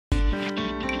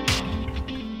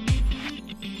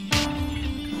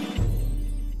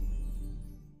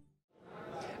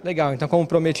Legal, então como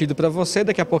prometido para você,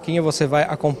 daqui a pouquinho você vai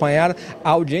acompanhar a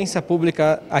audiência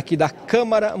pública aqui da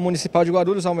Câmara Municipal de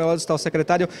Guarulhos. Ao meu lado está o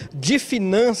secretário de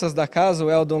Finanças da casa, o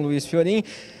Eldon Luiz Fiorin.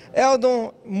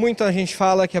 Eldon, muita gente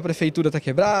fala que a prefeitura está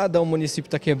quebrada, o município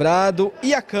está quebrado.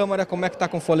 E a Câmara, como é que está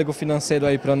com o fôlego financeiro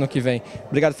aí para o ano que vem?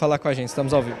 Obrigado por falar com a gente,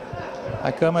 estamos ao vivo.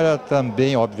 A Câmara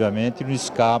também, obviamente, não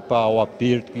escapa ao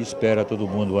aperto que espera todo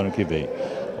mundo o ano que vem.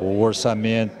 O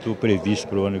orçamento previsto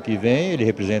para o ano que vem, ele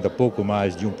representa pouco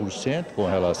mais de 1% com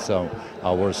relação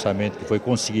ao orçamento que foi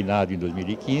consignado em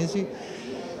 2015.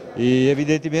 E,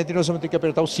 evidentemente, nós vamos ter que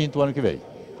apertar o cinto o ano que vem.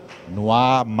 Não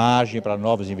há margem para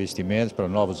novos investimentos, para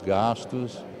novos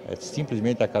gastos, é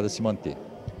simplesmente a casa se manter.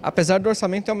 Apesar do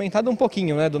orçamento ter aumentado um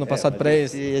pouquinho, né, do ano passado para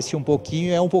esse? Esse um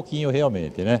pouquinho é um pouquinho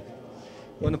realmente, né?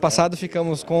 O ano passado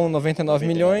ficamos com 99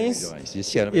 milhões.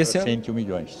 Esse ano vai ser 101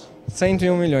 milhões.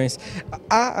 101 milhões.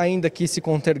 Há ainda que se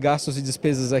conter gastos e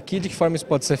despesas aqui, de que forma isso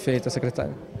pode ser feito,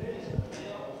 secretário?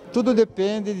 Tudo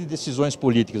depende de decisões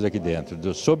políticas aqui dentro.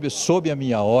 Sob a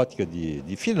minha ótica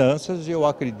de finanças, eu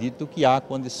acredito que há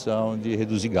condição de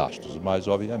reduzir gastos, mas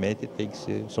obviamente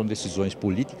são decisões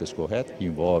políticas, correto? Que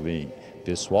envolvem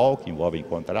pessoal, que envolvem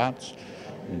contratos,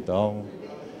 então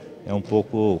é um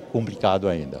pouco complicado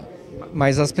ainda.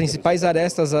 Mas as principais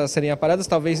arestas a serem aparadas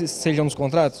talvez sejam nos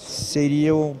contratos?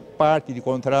 Seriam parte de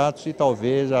contratos e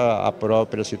talvez a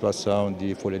própria situação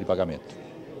de folha de pagamento.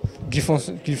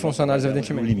 De funcionários,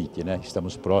 evidentemente. No limite, né?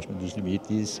 Estamos próximos dos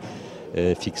limites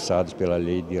fixados pela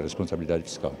Lei de Responsabilidade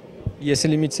Fiscal. E esse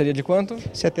limite seria de quanto?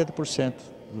 70%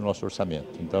 do nosso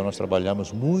orçamento. Então nós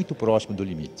trabalhamos muito próximo do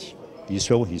limite.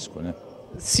 Isso é um risco, né?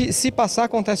 Se passar,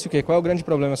 acontece o quê? Qual é o grande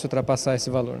problema se ultrapassar esse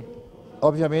valor?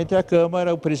 Obviamente a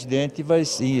Câmara, o presidente vai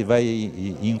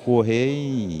incorrer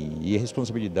em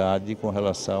irresponsabilidade com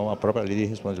relação à própria lei de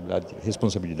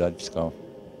responsabilidade fiscal.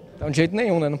 Então de jeito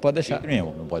nenhum, né? Não pode deixar. De jeito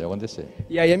nenhum, não pode acontecer.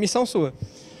 E aí é missão sua?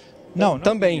 Não,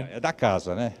 também. É da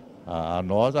casa, né? A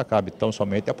nós cabe tão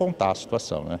somente apontar a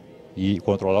situação, né? E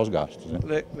controlar os gastos, né?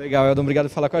 Legal, Eldon, obrigado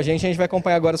por falar com a gente. A gente vai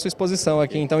acompanhar agora a sua exposição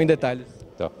aqui, então, em detalhes.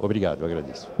 Então, obrigado, eu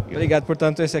agradeço. Obrigado,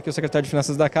 portanto, esse aqui é o secretário de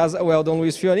Finanças da Casa, o Eldon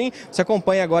Luiz Fiorin. Você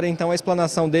acompanha agora, então, a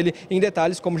explanação dele em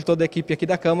detalhes, como de toda a equipe aqui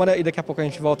da Câmara, e daqui a pouco a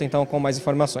gente volta, então, com mais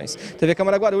informações. TV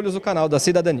Câmara Guarulhos, o canal da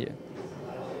cidadania.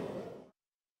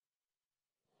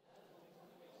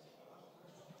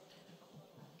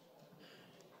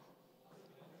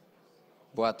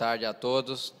 Boa tarde a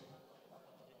todos.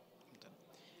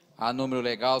 A número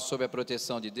legal, sob a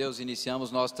proteção de Deus,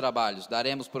 iniciamos nossos trabalhos.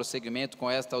 Daremos prosseguimento com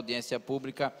esta audiência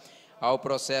pública ao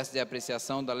processo de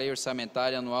apreciação da Lei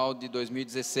Orçamentária Anual de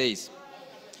 2016,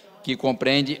 que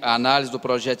compreende a análise do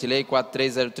projeto de lei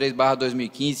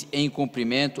 4303/2015 em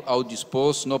cumprimento ao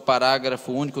disposto no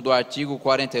parágrafo único do artigo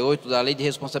 48 da Lei de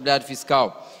Responsabilidade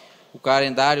Fiscal. O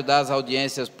calendário das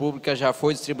audiências públicas já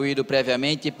foi distribuído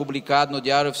previamente e publicado no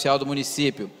Diário Oficial do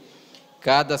Município.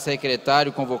 Cada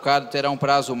secretário convocado terá um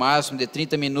prazo máximo de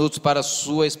 30 minutos para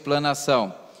sua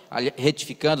explanação,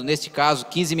 retificando, neste caso,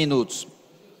 15 minutos.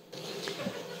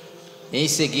 Em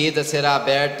seguida, será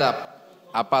aberta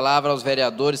a palavra aos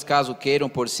vereadores, caso queiram,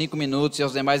 por 5 minutos e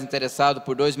aos demais interessados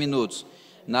por 2 minutos.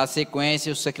 Na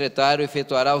sequência, o secretário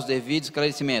efetuará os devidos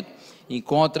esclarecimentos.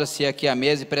 Encontra-se aqui à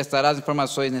mesa e prestará as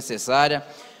informações necessárias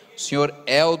o senhor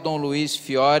Eldon Luiz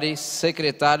Fiorin,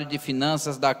 secretário de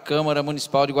Finanças da Câmara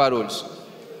Municipal de Guarulhos.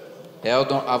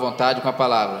 Eldon, à vontade com a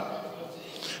palavra.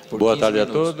 Boa tarde a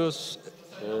todos.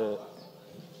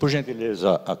 Por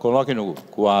gentileza, coloquem no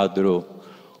quadro,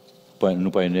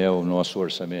 no painel, nosso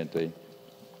orçamento aí.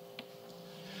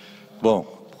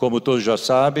 Bom, como todos já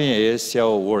sabem, esse é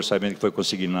o orçamento que foi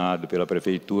consignado pela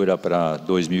Prefeitura para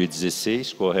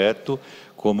 2016, correto?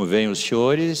 Como veem os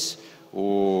senhores,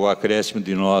 o acréscimo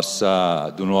do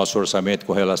nosso orçamento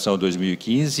com relação a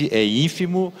 2015 é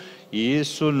ínfimo e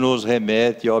isso nos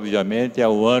remete, obviamente, a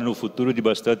um ano futuro de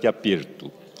bastante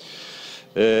aperto.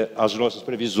 As nossas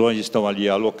previsões estão ali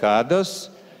alocadas.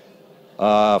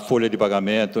 A folha de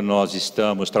pagamento, nós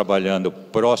estamos trabalhando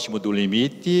próximo do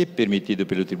limite permitido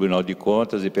pelo Tribunal de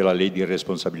Contas e pela Lei de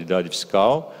Responsabilidade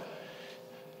Fiscal.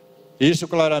 Isso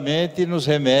claramente nos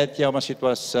remete a uma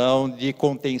situação de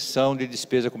contenção de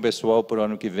despesa com pessoal para o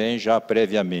ano que vem, já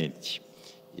previamente.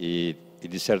 E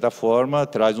de certa forma,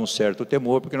 traz um certo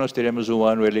temor, porque nós teremos um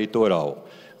ano eleitoral.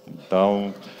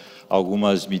 Então,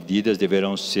 algumas medidas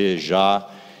deverão ser já,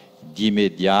 de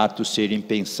imediato, serem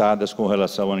pensadas com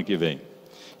relação ao ano que vem.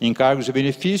 Encargos e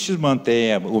benefícios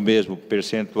mantém o mesmo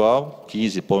percentual,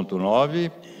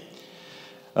 15,9%.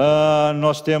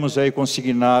 Nós temos aí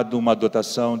consignado uma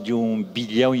dotação de 1,5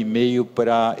 bilhão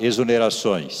para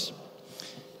exonerações.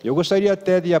 Eu gostaria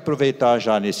até de aproveitar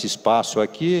já nesse espaço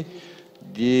aqui,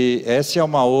 essa é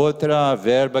uma outra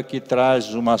verba que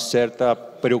traz uma certa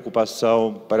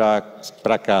preocupação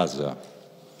para casa.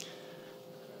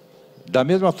 Da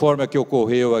mesma forma que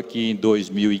ocorreu aqui em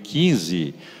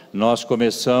 2015, nós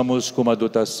começamos com uma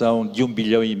dotação de 1,5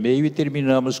 bilhão e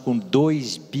terminamos com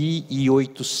 2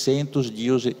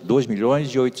 milhões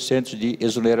e 800 de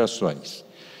exonerações.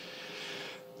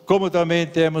 Como também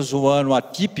temos um ano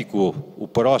atípico, o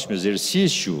próximo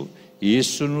exercício,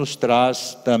 isso nos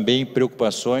traz também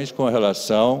preocupações com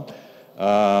relação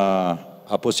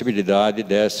à possibilidade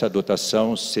dessa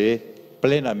dotação ser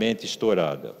plenamente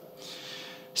estourada.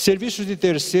 Serviços de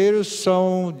terceiros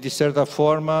são, de certa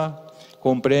forma,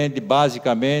 compreende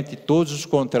basicamente todos os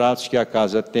contratos que a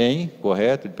casa tem,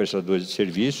 correto, de prestadores de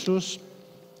serviços.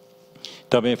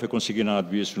 Também foi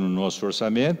consignado isso no nosso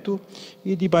orçamento,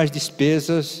 e demais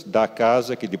despesas da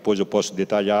casa, que depois eu posso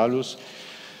detalhá-los,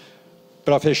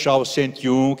 para fechar o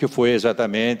 101, que foi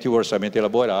exatamente o orçamento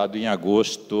elaborado em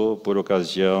agosto, por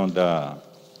ocasião da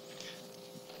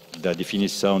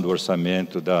definição do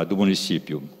orçamento do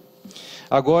município.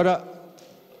 Agora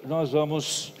nós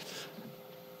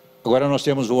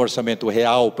temos um orçamento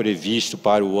real previsto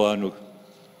para o ano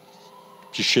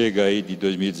que chega aí de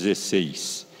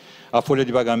 2016. A folha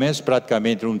de pagamentos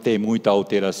praticamente não tem muita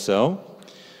alteração.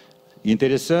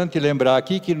 Interessante lembrar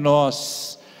aqui que o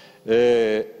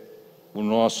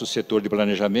nosso setor de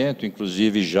planejamento,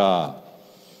 inclusive já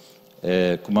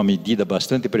com uma medida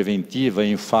bastante preventiva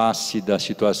em face da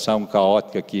situação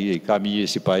caótica que caminha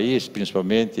esse país,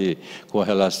 principalmente com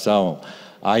relação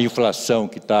à inflação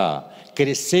que está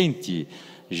crescente,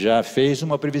 já fez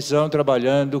uma previsão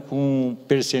trabalhando com um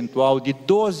percentual de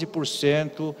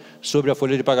 12% sobre a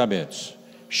folha de pagamentos,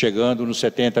 chegando nos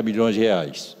 70 milhões de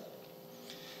reais.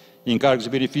 Encargos e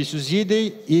benefícios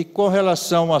idem, e com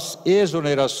relação às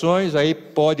exonerações, aí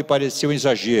pode parecer um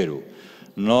exagero.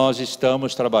 Nós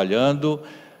estamos trabalhando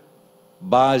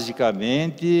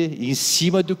basicamente em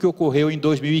cima do que ocorreu em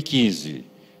 2015,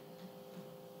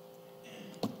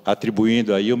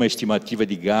 atribuindo aí uma estimativa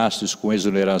de gastos com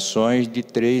exonerações de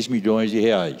 3 milhões de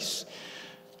reais.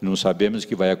 Não sabemos o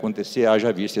que vai acontecer,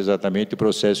 haja vista exatamente o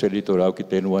processo eleitoral que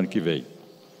tem no ano que vem.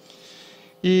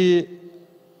 E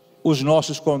os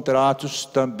nossos contratos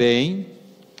também,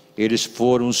 eles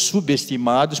foram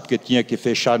subestimados, porque tinha que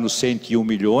fechar nos 101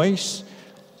 milhões,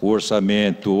 o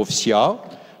orçamento oficial,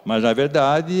 mas, na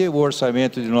verdade, o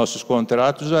orçamento de nossos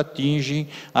contratos atinge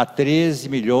a 13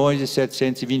 milhões e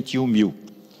 721 mil.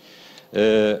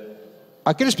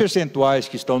 Aqueles percentuais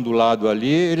que estão do lado ali,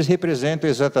 eles representam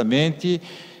exatamente,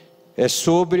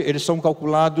 eles são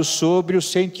calculados sobre os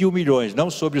 101 milhões,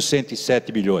 não sobre os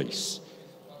 107 milhões.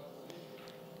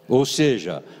 Ou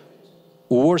seja,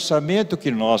 o orçamento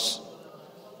que nós...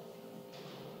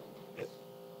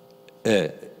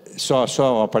 Só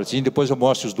uma partezinha, depois eu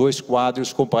mostro os dois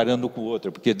quadros comparando um com o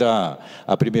outro, porque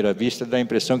à primeira vista dá a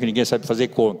impressão que ninguém sabe fazer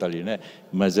conta ali, né?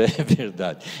 Mas é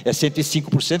verdade. É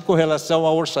 105% com relação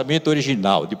ao orçamento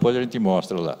original, depois a gente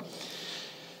mostra lá.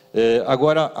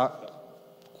 Agora,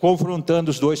 confrontando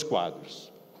os dois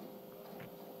quadros.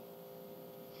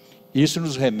 Isso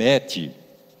nos remete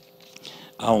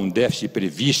a um déficit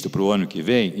previsto para o ano que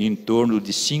vem em torno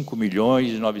de 5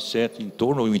 milhões e 900, em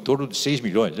torno de 6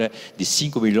 milhões, né? De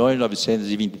 5 milhões e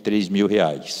 923 mil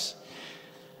reais.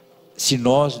 Se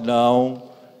nós não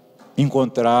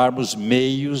encontrarmos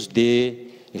meios de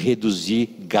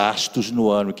reduzir gastos no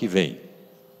ano que vem.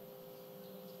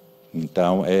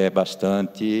 Então, é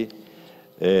bastante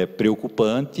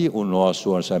preocupante o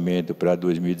nosso orçamento para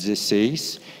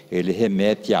 2016, ele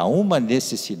remete a uma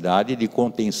necessidade de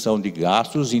contenção de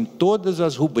gastos em todas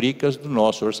as rubricas do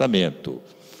nosso orçamento.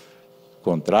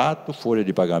 Contrato, folha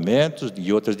de pagamentos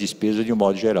e outras despesas de um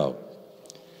modo geral.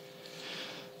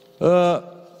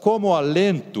 Como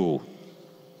alento,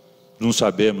 não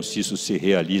sabemos se isso se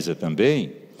realiza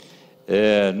também,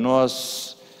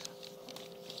 nós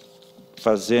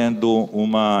fazendo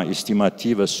uma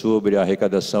estimativa sobre a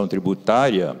arrecadação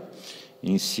tributária,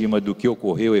 em cima do que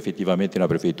ocorreu efetivamente na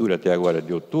Prefeitura até agora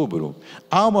de outubro,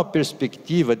 há uma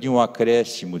perspectiva de um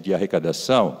acréscimo de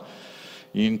arrecadação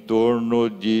em torno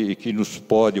de, que nos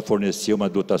pode fornecer uma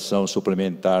dotação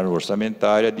suplementar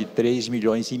orçamentária de 3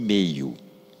 milhões e meio.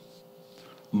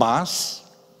 Mas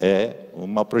é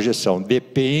uma projeção,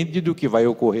 depende do que vai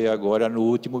ocorrer agora no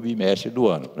último bimestre do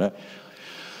ano, né?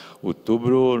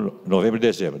 Outubro, novembro e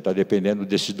dezembro, está dependendo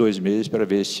desses 2 meses para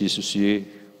ver se isso se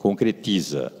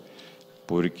concretiza,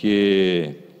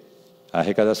 porque a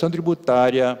arrecadação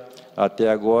tributária até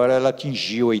agora ela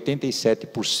atingiu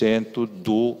 87%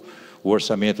 do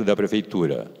orçamento da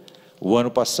Prefeitura. O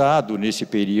ano passado, nesse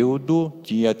período,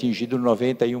 tinha atingido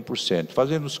 91%.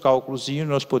 Fazendo os cálculos,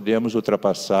 nós podemos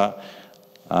ultrapassar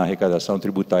a arrecadação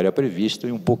tributária prevista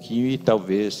em um pouquinho e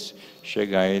talvez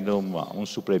chegar ainda um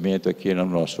suplemento aqui no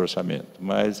nosso orçamento.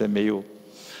 Mas é meio...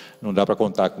 não dá para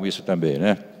contar com isso também,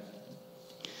 né?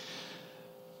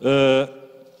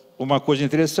 Uma coisa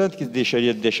interessante que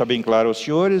deixaria de deixar bem claro aos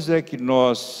senhores é que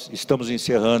nós estamos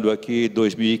encerrando aqui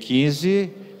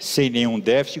 2015 sem nenhum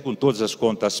déficit, com todas as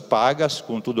contas pagas,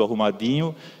 com tudo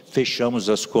arrumadinho, fechamos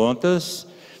as contas,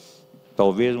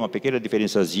 talvez uma pequena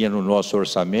diferençazinha no nosso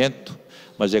orçamento,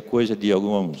 mas é coisa de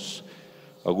alguns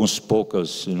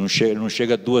poucos, não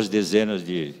chega a 2 dezenas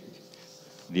de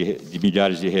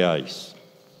milhares de reais.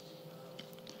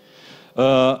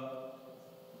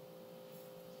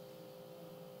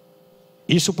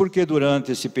 Isso porque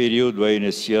durante esse período aí,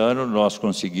 nesse ano, nós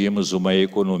conseguimos uma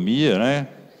economia, né,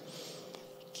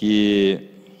 que,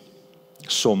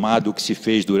 somado o que se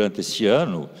fez durante esse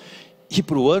ano, e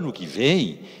para o ano que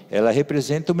vem, ela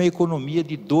representa uma economia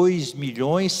de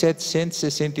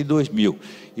 2.762.000.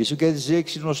 Isso quer dizer que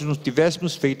se nós não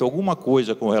tivéssemos feito alguma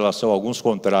coisa com relação a alguns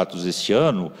contratos esse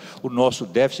ano, o nosso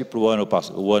déficit para o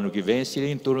ano que vem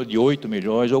seria em torno de 8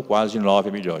 milhões ou quase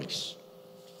 9 milhões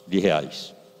de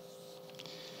reais.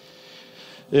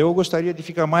 Eu gostaria de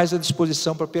ficar mais à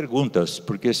disposição para perguntas,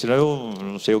 porque senão eu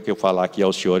não sei o que eu falar aqui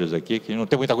aos senhores aqui, que não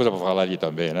tem muita coisa para falar ali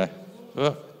também, né?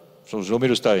 Os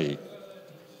números estão aí.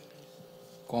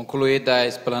 Concluída a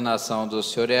explanação do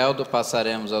senhor Eldo,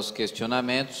 passaremos aos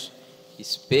questionamentos,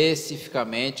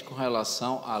 especificamente com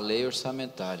relação à lei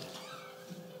orçamentária.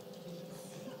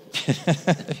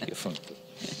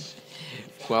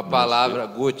 Com a palavra,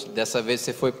 Guti, dessa vez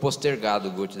você foi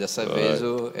postergado, Guti, dessa vez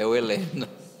é o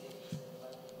Heleno.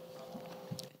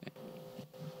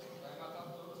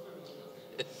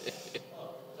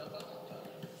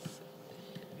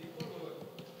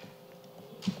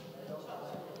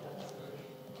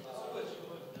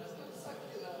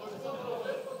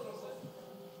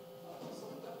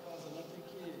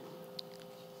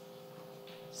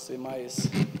 Mais.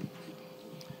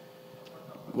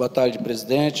 Boa tarde,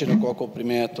 presidente, no qual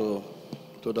cumprimento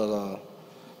todos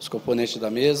os componentes da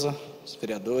mesa, os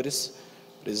vereadores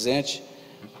presentes.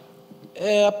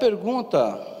 A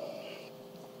pergunta,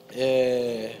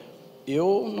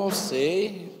 eu não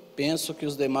sei, penso que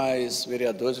os demais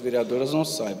vereadores e vereadoras não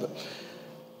saibam,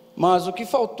 mas o que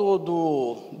faltou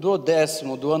do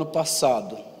 10º do ano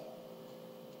passado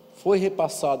foi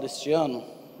repassado este ano,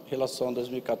 em relação a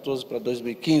 2014 para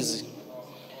 2015?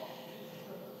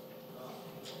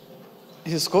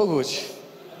 Riscou, Guti?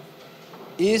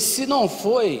 E se não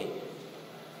foi,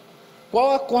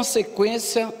 qual a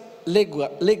consequência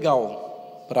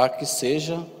legal para que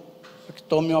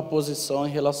tome uma posição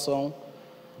em relação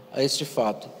a este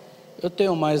fato? Eu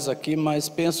tenho mais aqui, mas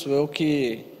penso eu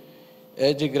que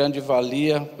é de grande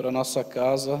valia para a nossa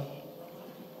casa,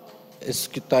 isso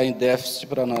que está em déficit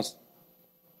para nós.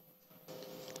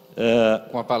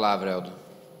 Com a palavra, Eldo.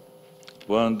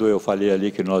 Quando eu falei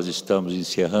ali que nós estamos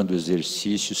encerrando o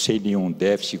exercício sem nenhum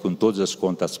déficit, com todas as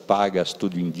contas pagas,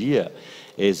 tudo em dia,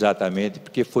 é exatamente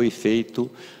porque foi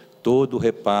feito todo o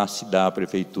repasse da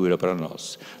prefeitura para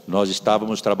nós. Nós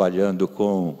estávamos trabalhando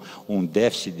com um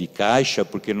déficit de caixa,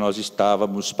 porque nós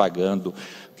estávamos pagando,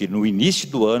 que no início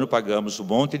do ano pagamos um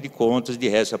monte de contas, de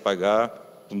resto a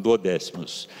pagar com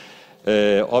 12º.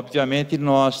 Obviamente,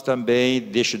 nós também,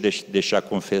 deixar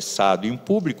confessado em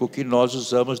público, que nós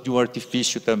usamos de um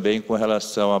artifício também com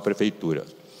relação à prefeitura.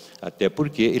 Até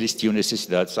porque eles tinham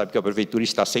necessidade, sabe que a prefeitura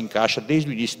está sem caixa desde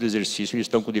o início do exercício, eles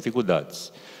estão com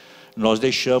dificuldades. Nós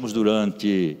deixamos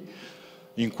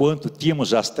enquanto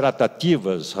tínhamos as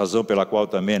tratativas, razão pela qual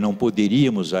também não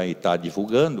poderíamos aí estar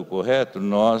divulgando, correto?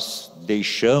 Nós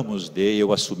deixamos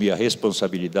eu assumir a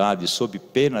responsabilidade sob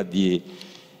pena de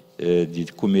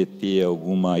cometer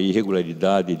alguma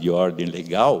irregularidade de ordem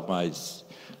legal, mas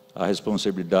a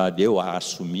responsabilidade eu a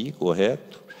assumi,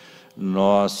 correto?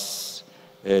 Nós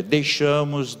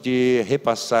deixamos de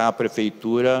repassar à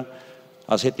prefeitura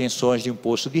as retenções de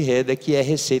imposto de renda, que é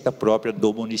receita própria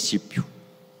do município,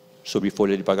 sobre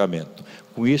folha de pagamento.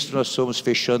 Com isso, nós fomos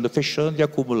fechando e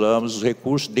acumulamos os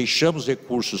recursos, deixamos os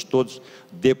recursos todos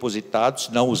depositados,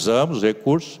 não usamos os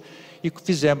recursos, e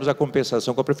fizemos a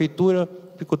compensação com a prefeitura,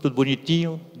 ficou tudo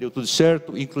bonitinho, deu tudo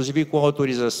certo, inclusive com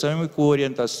autorização e com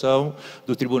orientação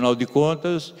do Tribunal de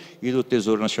Contas e do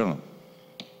Tesouro Nacional.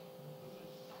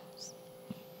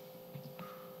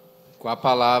 Com a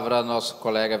palavra, nosso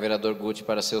colega vereador Guti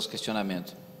para seus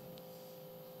questionamentos.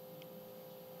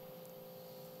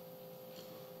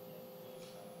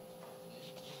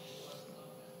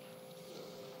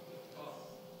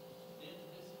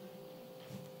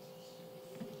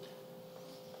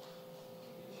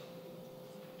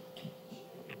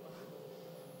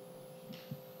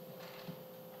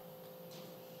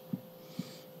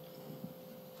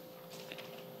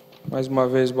 Mais uma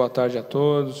vez, boa tarde a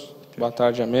todos, boa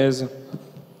tarde à mesa.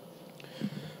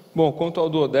 Bom, quanto ao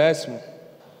duodécimo,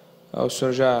 o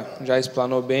senhor já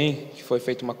explanou bem que foi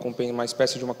feita uma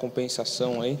espécie de uma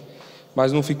compensação aí,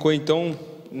 mas não ficou, então,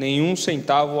 nenhum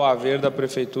centavo a haver da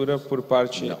Prefeitura por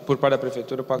parte da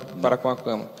Prefeitura para com a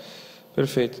Câmara.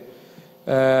 Perfeito.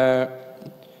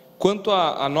 Quanto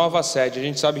à nova sede, a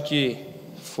gente sabe que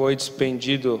foi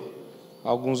despendido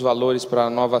alguns valores para a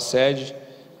nova sede,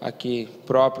 aqui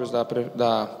próprios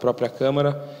da própria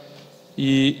Câmara,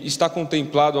 e está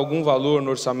contemplado algum valor no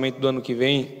orçamento do ano que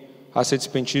vem a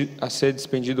ser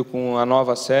despendido com a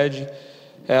nova sede?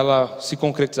 Ela se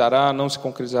concretizará, não se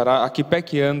concretizará? A que pé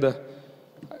que anda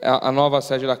a nova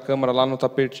sede da Câmara lá no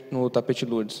Tapete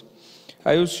Lourdes?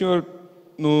 Aí o senhor,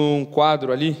 num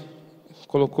quadro ali,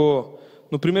 colocou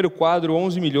no primeiro quadro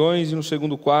 11 milhões e no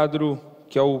segundo quadro,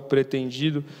 que é o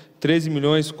pretendido, 13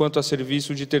 milhões quanto a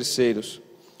serviço de terceiros.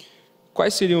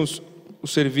 Quais seriam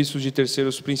os serviços de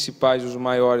terceiros principais, os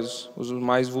maiores, os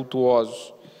mais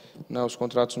vultuosos, né, os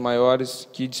contratos maiores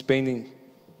que despendem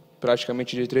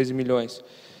praticamente de 13 milhões?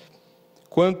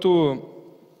 Quanto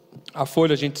à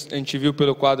folha, a gente viu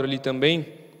pelo quadro ali também,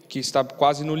 que está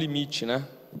quase no limite, né?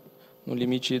 No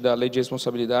limite da lei de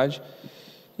responsabilidade.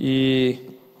 E,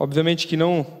 obviamente, que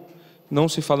não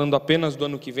se falando apenas do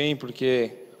ano que vem,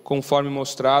 porque, conforme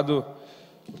mostrado,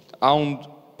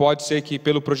 pode ser que,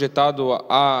 pelo projetado,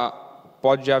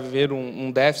 pode haver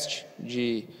um déficit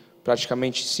de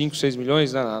praticamente 5, 6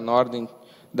 milhões, né, na ordem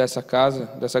dessa casa,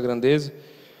 dessa grandeza.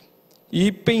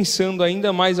 E pensando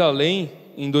ainda mais além,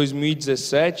 em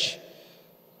 2017,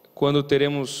 quando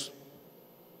teremos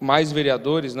mais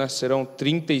vereadores, né, serão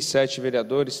 37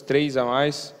 vereadores, 3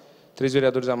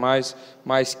 vereadores a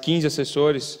mais 15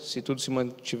 assessores, se tudo se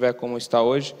mantiver como está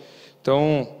hoje.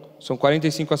 Então, são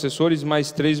 45 assessores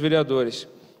mais 3 vereadores.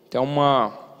 Então,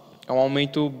 é um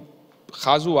aumento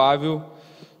razoável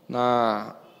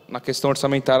na questão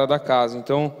orçamentária da casa.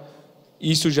 Então,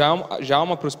 isso já é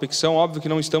uma prospecção. Óbvio que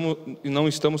não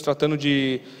estamos tratando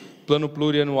de plano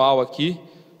plurianual aqui,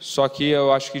 só que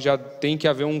eu acho que já tem que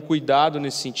haver um cuidado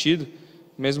nesse sentido,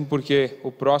 mesmo porque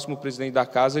o próximo presidente da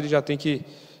casa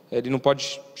ele não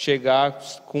pode chegar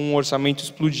com um orçamento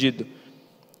explodido.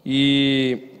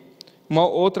 E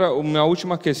uma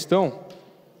última questão,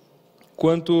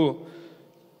 quanto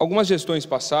algumas gestões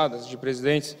passadas de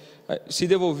presidentes, se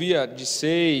devolvia de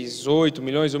 6, 8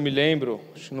 milhões, eu me lembro,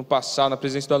 no passado, na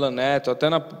presidência do Alan Neto, até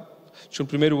no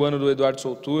primeiro ano do Eduardo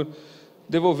Soutur,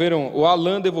 o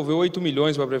Alan devolveu 8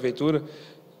 milhões para a Prefeitura,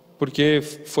 porque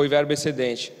foi verba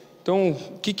excedente. Então,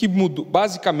 o que mudou?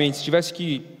 Basicamente, se tivesse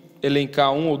que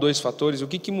elencar um ou dois fatores, o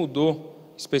que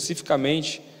mudou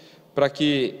especificamente para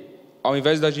que, ao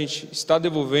invés da gente estar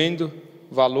devolvendo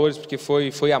valores, porque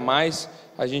foi a mais,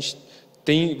 a gente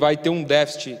vai ter um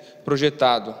déficit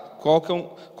projetado?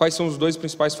 Quais são os dois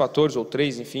principais fatores, ou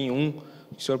três, enfim,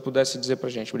 que o senhor pudesse dizer para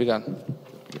a gente? Obrigado.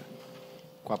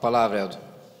 Com a palavra, Eldo.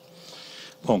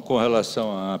 Bom, com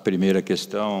relação à primeira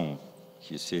questão,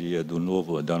 que seria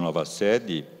da nova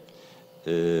sede,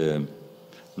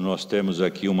 nós temos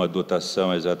aqui uma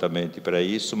dotação exatamente para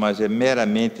isso, mas é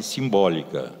meramente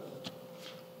simbólica.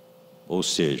 Ou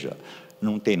seja,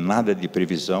 não tem nada de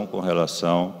previsão com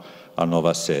relação à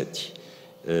nova sede.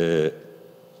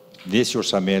 Nesse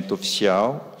orçamento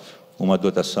oficial, uma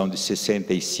dotação de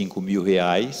R$65 mil,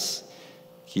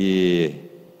 que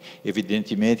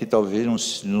evidentemente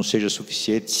talvez não seja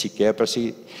suficiente sequer para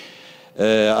se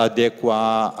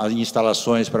adequar as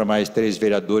instalações para mais 3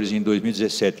 vereadores em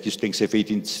 2017, que isso tem que ser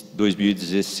feito em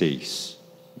 2016.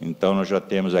 Então, nós já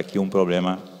temos aqui um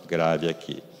problema grave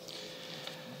aqui.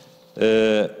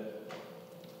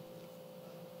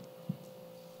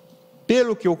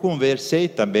 Pelo que eu conversei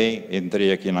também,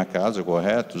 entrei aqui na casa,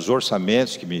 correto? Os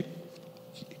orçamentos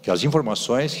as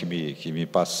informações que me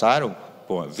passaram,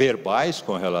 verbais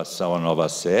com relação à nova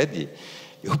sede,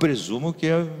 eu presumo que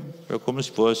é como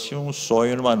se fosse um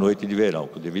sonho numa noite de verão,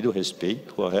 com o devido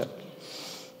respeito, correto?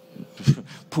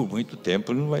 Por muito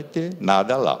tempo não vai ter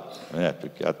nada lá, né?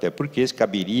 Até porque isso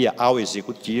caberia ao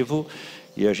Executivo,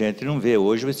 e a gente não vê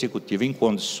hoje o Executivo em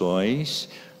condições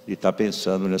de estar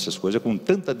pensando nessas coisas com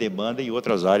tanta demanda em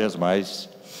outras áreas mais.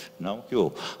 Não que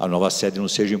a nova sede não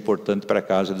seja importante para a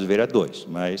Casa dos Vereadores,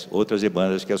 mas outras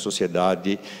demandas que a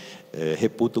sociedade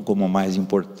reputa como mais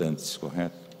importantes,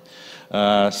 correto?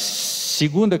 A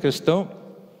segunda questão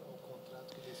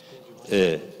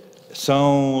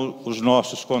são os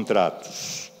nossos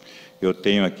contratos. Eu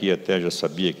tenho aqui, até já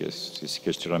sabia que esse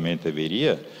questionamento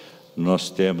haveria, nós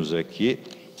temos aqui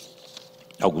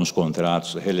alguns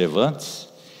contratos relevantes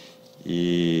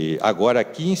E agora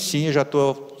aqui sim eu já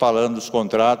estou falando dos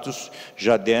contratos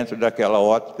já dentro daquela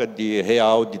ótica de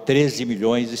real de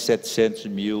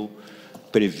 13.700.000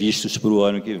 previstos para o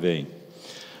ano que vem.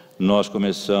 Nós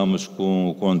começamos com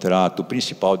o contrato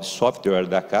principal de software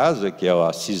da casa, que é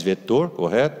a Cisvetor,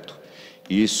 correto?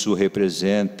 Isso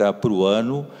representa para o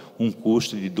ano um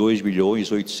custo de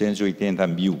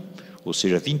 2.880.000, ou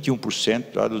seja,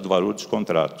 21% do valor dos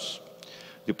contratos.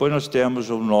 Depois nós temos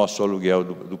o nosso aluguel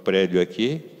do prédio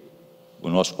aqui, o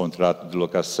nosso contrato de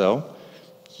locação,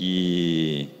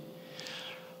 que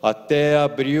até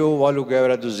abril o aluguel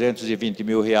era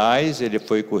R$220.000, ele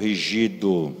foi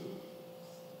corrigido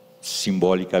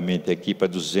simbolicamente aqui para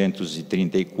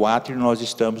 234, e nós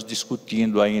estamos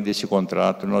discutindo ainda esse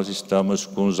contrato, nós estamos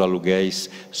com os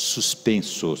aluguéis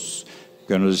suspensos,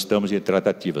 porque nós estamos em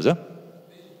tratativas. Hein?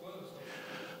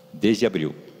 Desde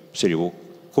abril. Seria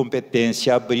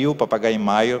competência abril para pagar em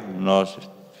maio, nós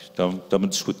estamos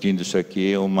discutindo isso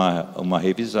aqui, uma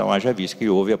revisão, haja visto que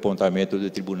houve apontamento do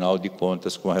Tribunal de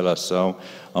Contas com relação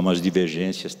a umas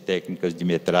divergências técnicas de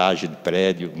metragem de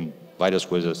prédio, várias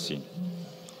coisas assim.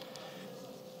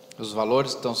 Os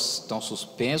valores estão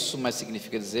suspensos, mas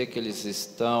significa dizer que eles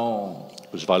estão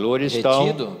os valores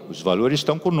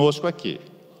estão conosco aqui.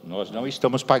 Nós não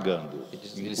estamos pagando.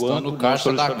 Eles estão no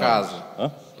caixa da casa.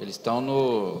 Hã? Eles estão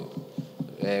no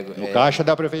caixa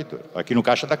da prefeitura, aqui no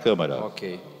caixa da Câmara.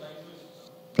 Ok.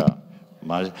 Tá.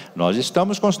 Mas nós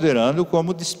estamos considerando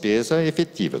como despesa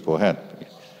efetiva, correto?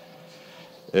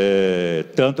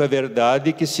 Tanto é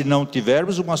verdade que se não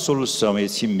tivermos uma solução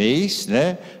esse mês,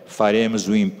 né, faremos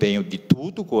o empenho de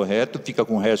tudo, correto, fica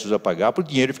com restos a pagar, para o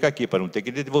dinheiro ficar aqui, para não ter que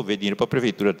devolver dinheiro para a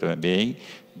prefeitura também,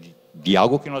 de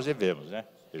algo que nós devemos, né?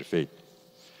 Perfeito.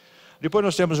 Depois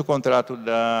nós temos o contrato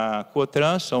da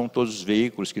Cotran, são todos os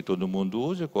veículos que todo mundo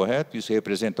usa, correto? Isso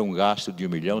representa um gasto de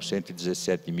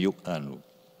R$1.117.000 ano.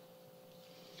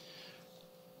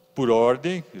 Por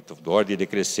ordem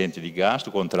decrescente de gasto,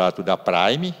 o contrato da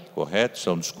Prime, correto?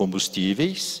 São dos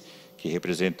combustíveis, que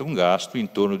representam um gasto em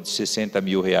torno de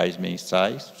R$60.000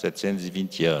 mensais,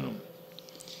 720 anos.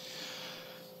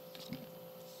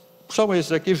 São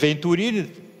esses aqui,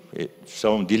 Venturini,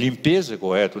 são de limpeza,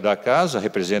 correto, da casa,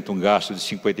 representam um gasto de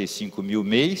 55.000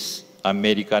 mês,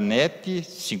 Americanet,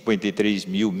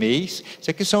 53.000 mês, esses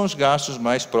aqui são os gastos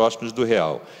mais próximos do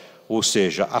real. Ou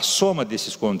seja, a soma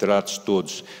desses contratos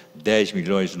todos,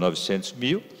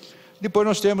 10.900.000. Depois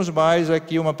nós temos mais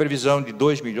aqui uma previsão de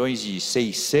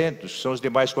 2.600.000, que são os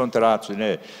demais contratos,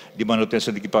 né? De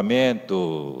manutenção de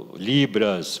equipamento,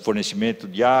 libras, fornecimento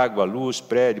de água, luz,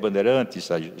 prédio, bandeirante,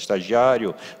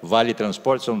 estagiário, vale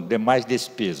transporte, são demais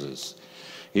despesas.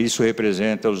 Isso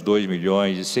representa os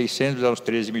 2.600.000 aos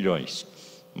 13 milhões.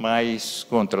 Mais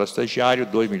contrato estagiário,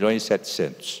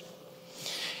 2.700.000.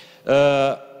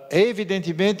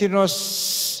 Evidentemente,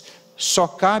 só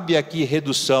cabe aqui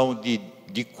redução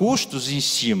de custos em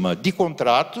cima de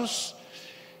contratos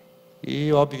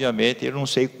e, obviamente, eu não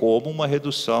sei como, uma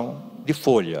redução de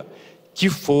folha, que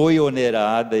foi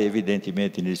onerada,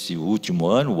 evidentemente, nesse último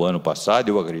ano, o ano passado,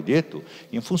 eu acredito,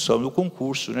 em função do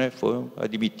concurso, né? Foram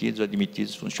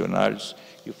admitidos funcionários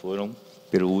que foram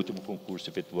pelo último concurso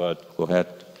efetuado,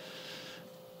 correto?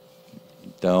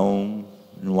 Então,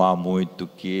 não há muito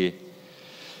que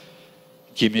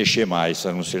mexer mais,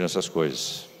 a não ser nessas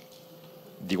coisas.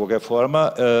 De qualquer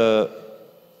forma,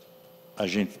 a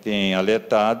gente tem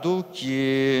alertado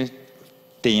que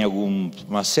tem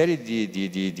uma série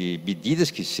de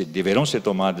medidas que deverão ser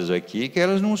tomadas aqui, que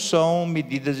elas não são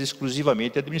medidas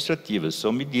exclusivamente administrativas,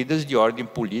 são medidas de ordem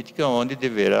política, onde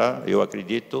deverá, eu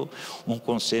acredito, um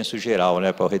consenso geral,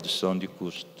 né, para a redução de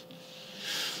custo.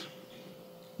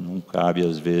 Não cabe,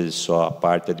 às vezes, só a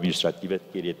parte administrativa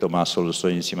querer tomar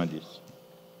soluções em cima disso.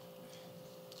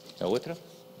 A outra?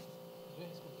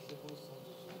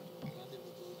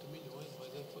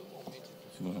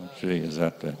 Sim,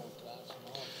 exato.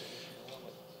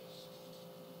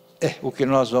 O que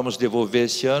nós vamos devolver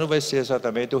esse ano vai ser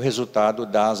exatamente o resultado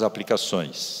das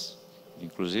aplicações.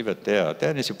 Inclusive,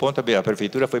 até nesse ponto, a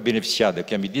prefeitura foi beneficiada,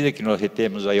 porque à medida que nós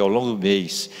retemos aí ao longo do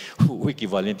mês o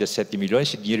equivalente a 7 milhões,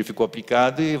 esse dinheiro ficou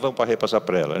aplicado e vamos repassar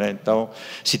para ela, né? Então,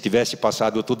 se tivesse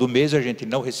passado todo mês, a gente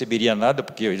não receberia nada,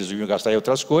 porque eles iam gastar em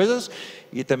outras coisas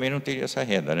e também não teria essa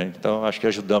renda, né? Então, acho que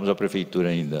ajudamos a prefeitura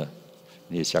ainda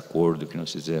nesse acordo que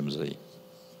nós fizemos aí.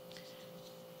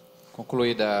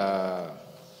 Concluída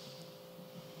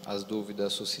as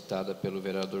dúvidas suscitadas pelo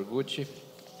vereador Guti,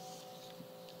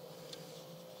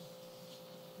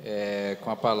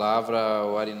 com a palavra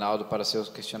o Arinaldo para seu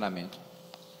questionamento.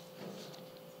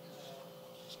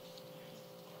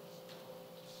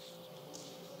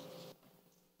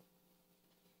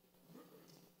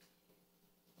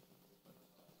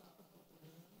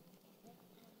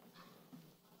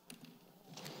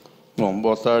 Bom,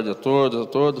 boa tarde a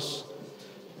todos.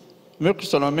 Meu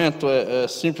questionamento é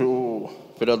simples. O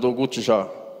vereador Guti já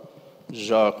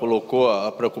colocou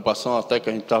a preocupação até que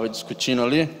a gente estava discutindo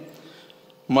ali,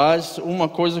 mas uma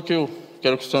coisa que eu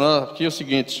quero questionar aqui é o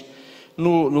seguinte: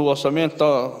 no orçamento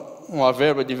está uma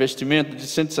verba de investimento de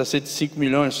 165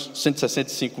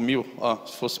 mil,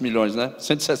 se fosse milhões, né?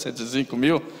 165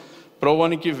 mil para o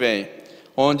ano que vem,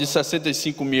 onde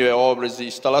 65 mil é obras e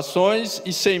instalações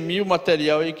e 100 mil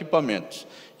material e equipamentos.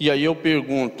 E aí eu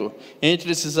pergunto, entre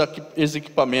esses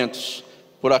equipamentos,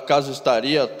 por acaso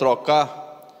estaria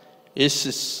trocar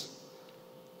esses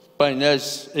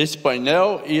painéis, esse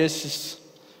painel e esses,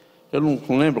 eu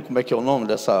não lembro como é que é o nome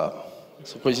dessa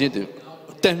coisinha de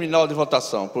terminal de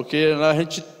votação, porque a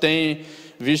gente tem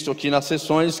visto aqui nas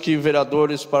sessões que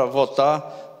vereadores para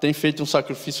votar têm feito um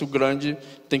sacrifício grande,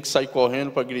 tem que sair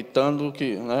correndo para gritando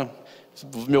que, né,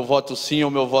 meu voto sim ou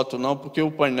meu voto não, porque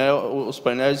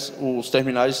os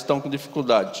terminais estão com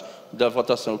dificuldade da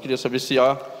votação. Eu queria saber se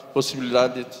há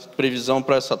possibilidade de previsão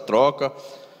para essa troca,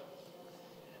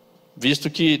 visto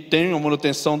que tem uma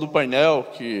manutenção do painel,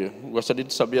 que eu gostaria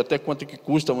de saber até quanto que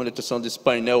custa a manutenção desse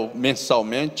painel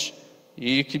mensalmente,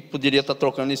 e que poderia estar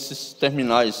trocando esses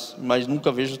terminais, mas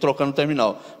nunca vejo trocando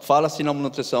terminal. Fala-se na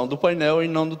manutenção do painel e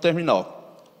não do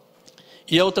terminal.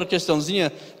 E a outra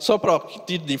questãozinha, só para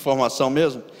título de informação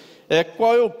mesmo, é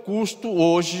qual é o custo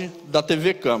hoje da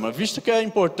TV Câmara, visto que é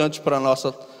importante para a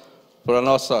nossa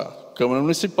Câmara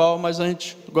Municipal, mas a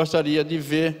gente gostaria de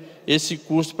ver esse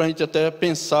custo para a gente até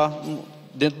pensar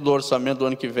dentro do orçamento do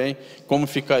ano que vem como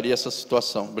ficaria essa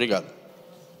situação. Obrigado.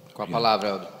 Com a palavra,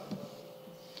 Helder.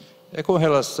 Com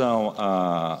relação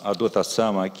à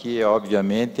dotação aqui,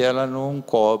 obviamente, ela não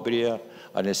cobre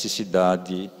a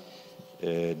necessidade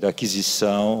da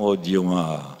aquisição ou de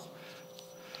uma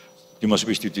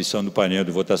substituição do painel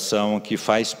de votação que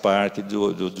faz parte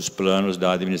dos planos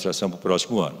da administração para o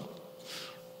próximo ano.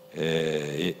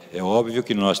 É óbvio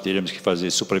que nós teremos que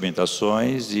fazer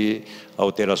suplementações e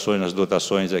alterações nas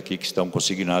dotações aqui que estão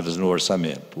consignadas no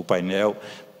orçamento. O painel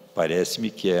parece-me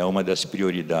que é uma das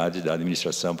prioridades da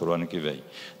administração para o ano que vem.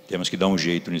 Temos que dar um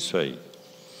jeito nisso aí.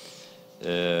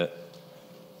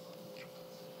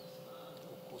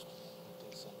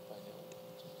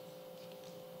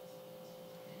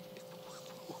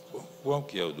 Qual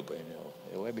que é o do painel?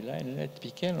 É o webline, né?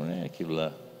 Pequeno, né? Aquilo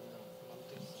lá.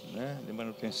 Né? De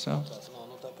manutenção.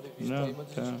 Não está previsto aí,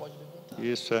 mas a gente pode levantar.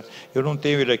 Isso, eu não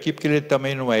tenho ele aqui porque ele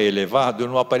também não é elevado,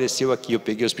 não apareceu aqui, eu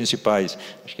peguei os principais,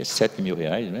 acho que é 7 mil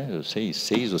reais, né? Eu sei,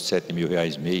 6 ou 7 mil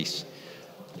reais mês.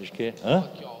 Acho que é.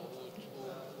 Aqui, ó, o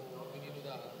menino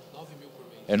dá 9 mil por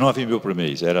mês. É 9 mil por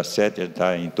mês, era 7,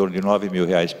 está em torno de 9 mil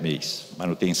reais por mês,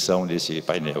 manutenção desse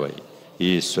painel aí.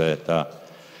 Isso, tá.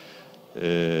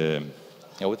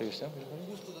 É outra questão?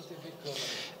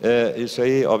 Isso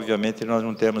aí, obviamente, nós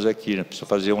não temos aqui, né? Preciso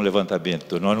fazer um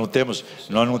levantamento. Nós não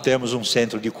temos um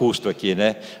centro de custo aqui,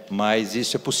 né? Mas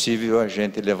isso é possível a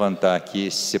gente levantar aqui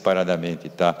separadamente,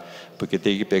 tá? Porque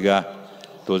tem que pegar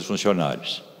todos os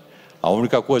funcionários. A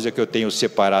única coisa que eu tenho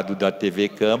separado da TV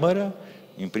Câmara,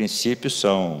 em princípio,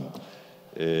 são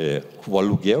o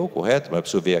aluguel, correto? Mas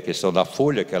preciso ver a questão da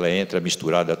folha, que ela entra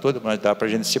misturada toda, mas dá para a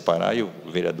gente separar e o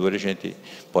vereador, a gente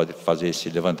pode fazer esse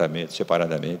levantamento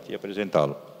separadamente e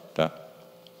apresentá-lo. Tá.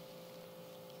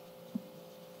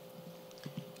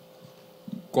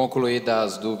 Concluídas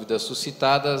as dúvidas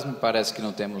suscitadas, me parece que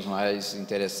não temos mais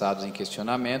interessados em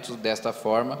questionamentos. Desta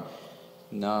forma,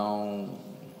 não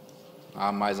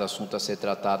há mais assunto a ser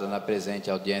tratado na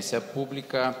presente audiência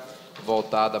pública,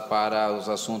 voltada para os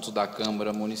assuntos da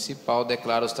Câmara Municipal.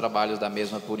 Declaro os trabalhos da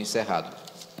mesma por encerrado.